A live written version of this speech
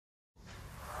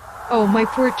Oh, my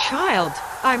poor child.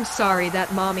 I'm sorry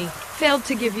that Mommy failed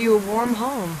to give you a warm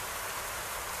home.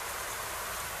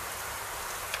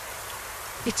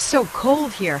 It's so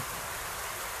cold here.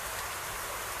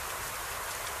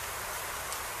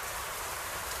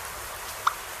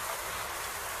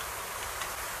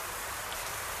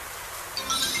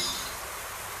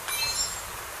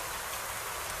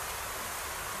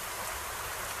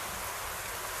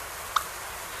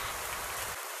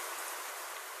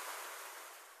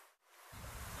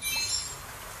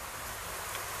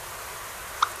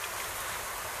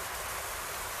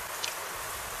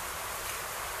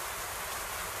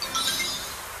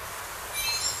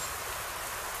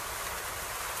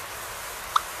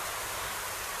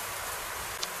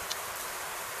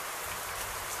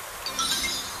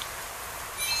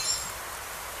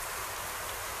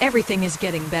 Everything is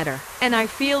getting better, and I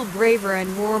feel braver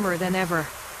and warmer than ever.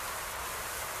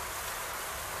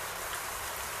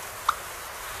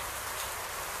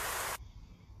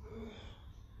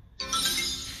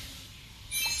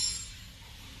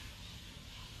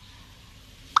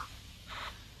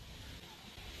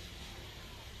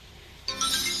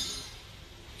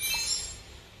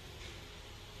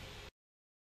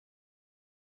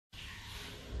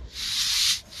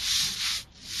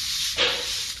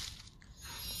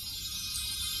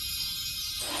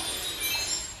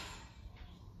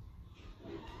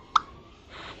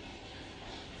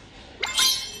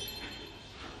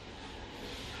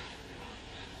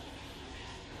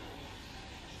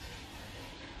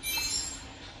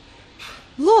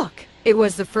 Look! It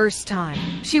was the first time.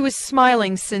 She was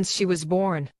smiling since she was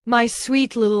born. My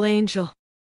sweet little angel.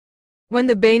 When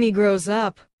the baby grows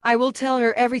up, I will tell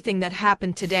her everything that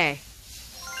happened today.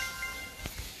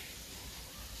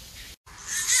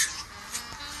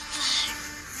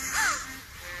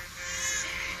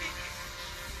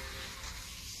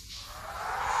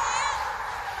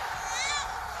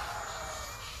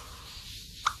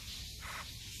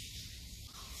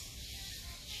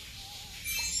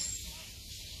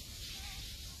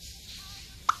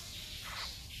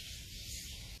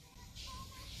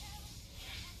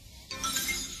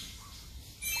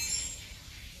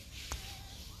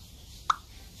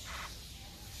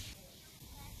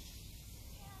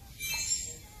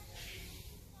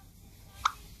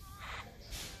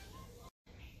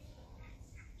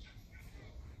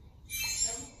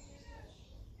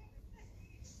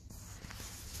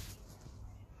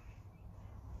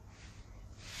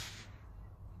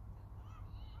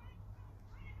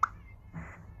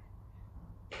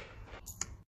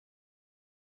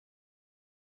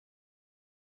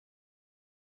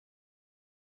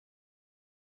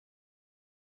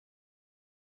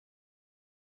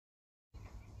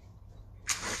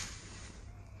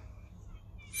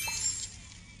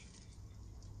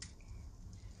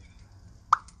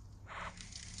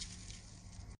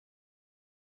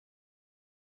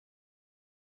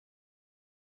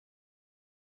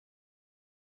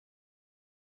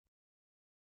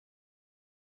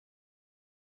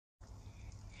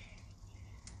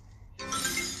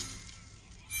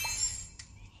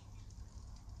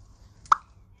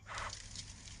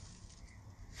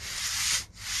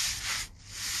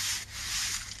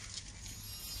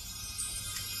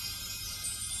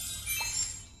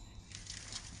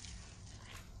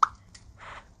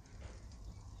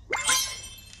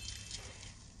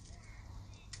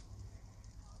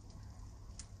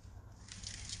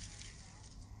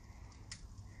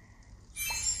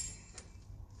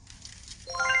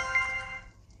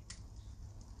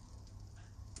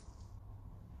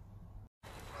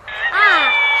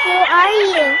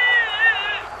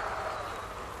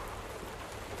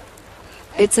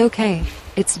 It's okay.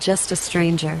 It's just a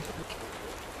stranger.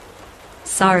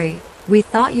 Sorry, we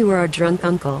thought you were our drunk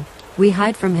uncle. We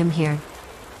hide from him here.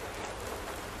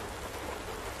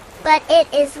 But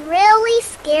it is really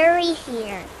scary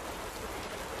here.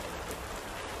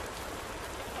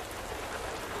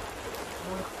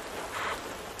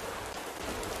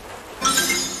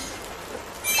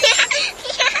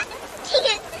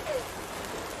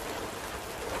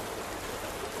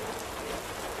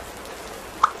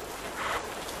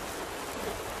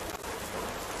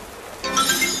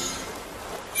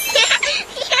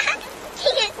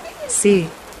 See,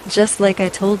 just like I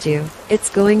told you,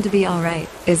 it's going to be alright,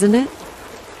 isn't it?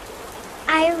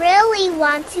 I really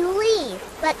want to leave,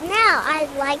 but now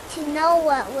I'd like to know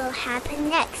what will happen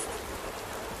next.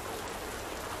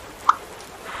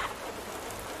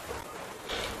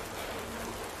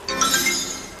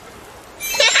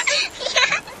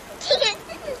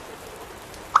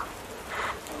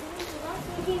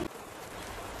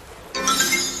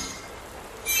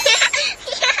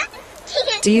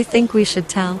 Do you think we should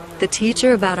tell the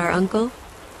teacher about our uncle?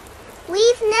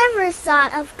 We've never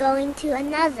thought of going to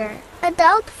another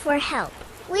adult for help.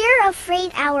 We're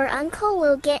afraid our uncle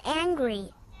will get angry.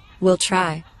 We'll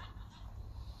try.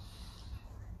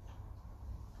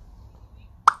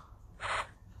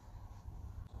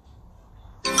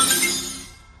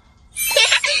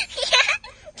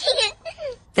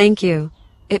 Thank you.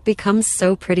 It becomes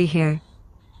so pretty here.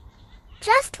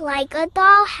 Just like a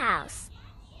dollhouse.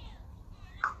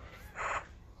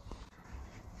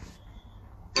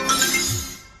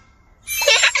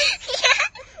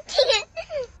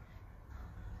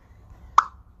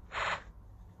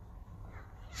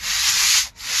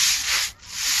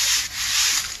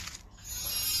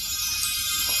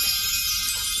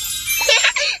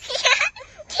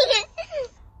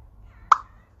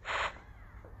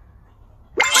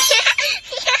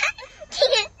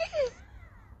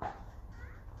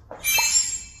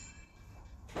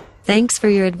 Thanks for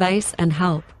your advice and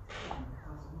help.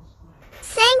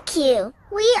 Thank you.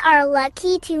 We are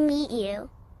lucky to meet you.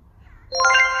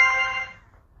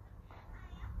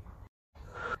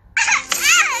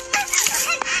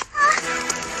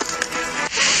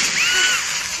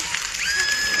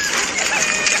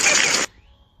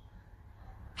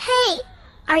 Hey,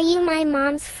 are you my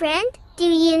mom's friend? Do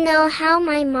you know how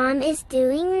my mom is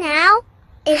doing now?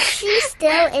 Is she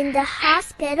still in the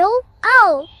hospital?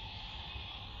 Oh!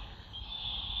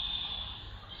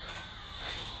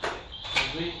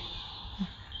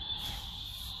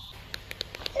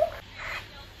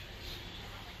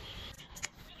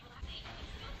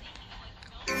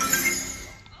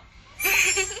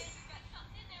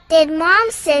 Did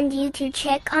Mom send you to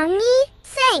check on me?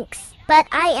 Thanks, but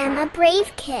I am a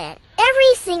brave kid.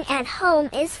 Everything at home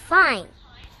is fine.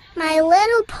 My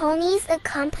little ponies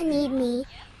accompanied me,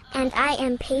 and I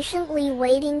am patiently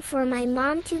waiting for my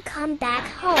mom to come back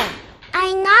home.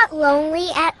 I'm not lonely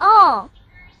at all.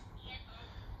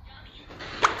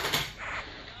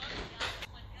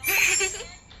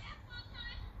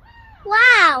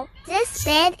 Wow, this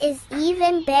bed is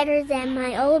even better than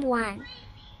my old one.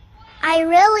 I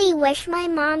really wish my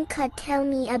mom could tell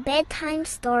me a bedtime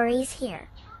stories here.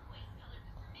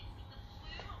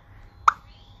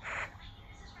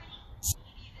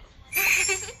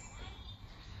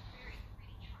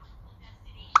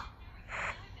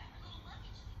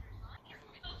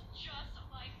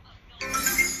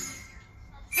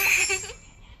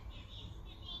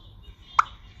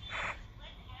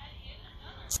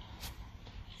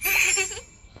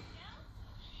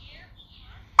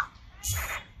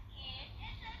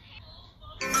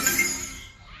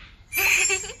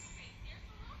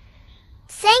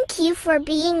 Thank you for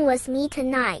being with me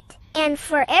tonight, and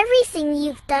for everything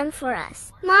you've done for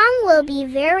us. Mom will be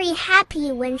very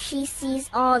happy when she sees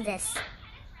all this.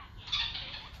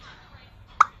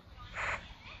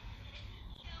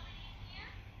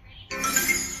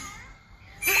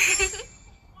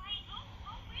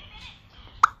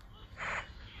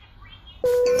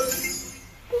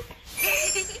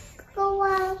 Go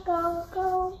on, go,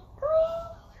 go,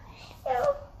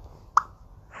 go.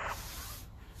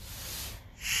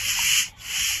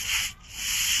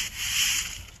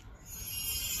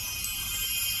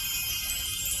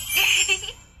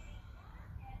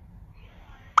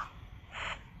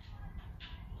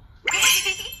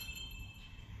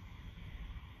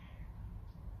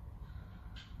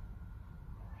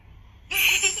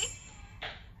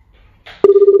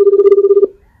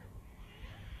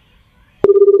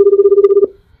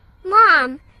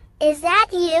 Mom, is that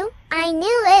you? I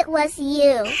knew it was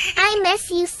you. I miss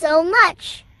you so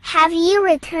much. Have you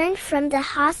returned from the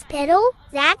hospital?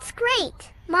 That's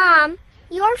great. Mom,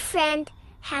 your friend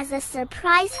has a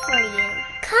surprise for you.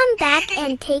 Come back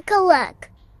and take a look.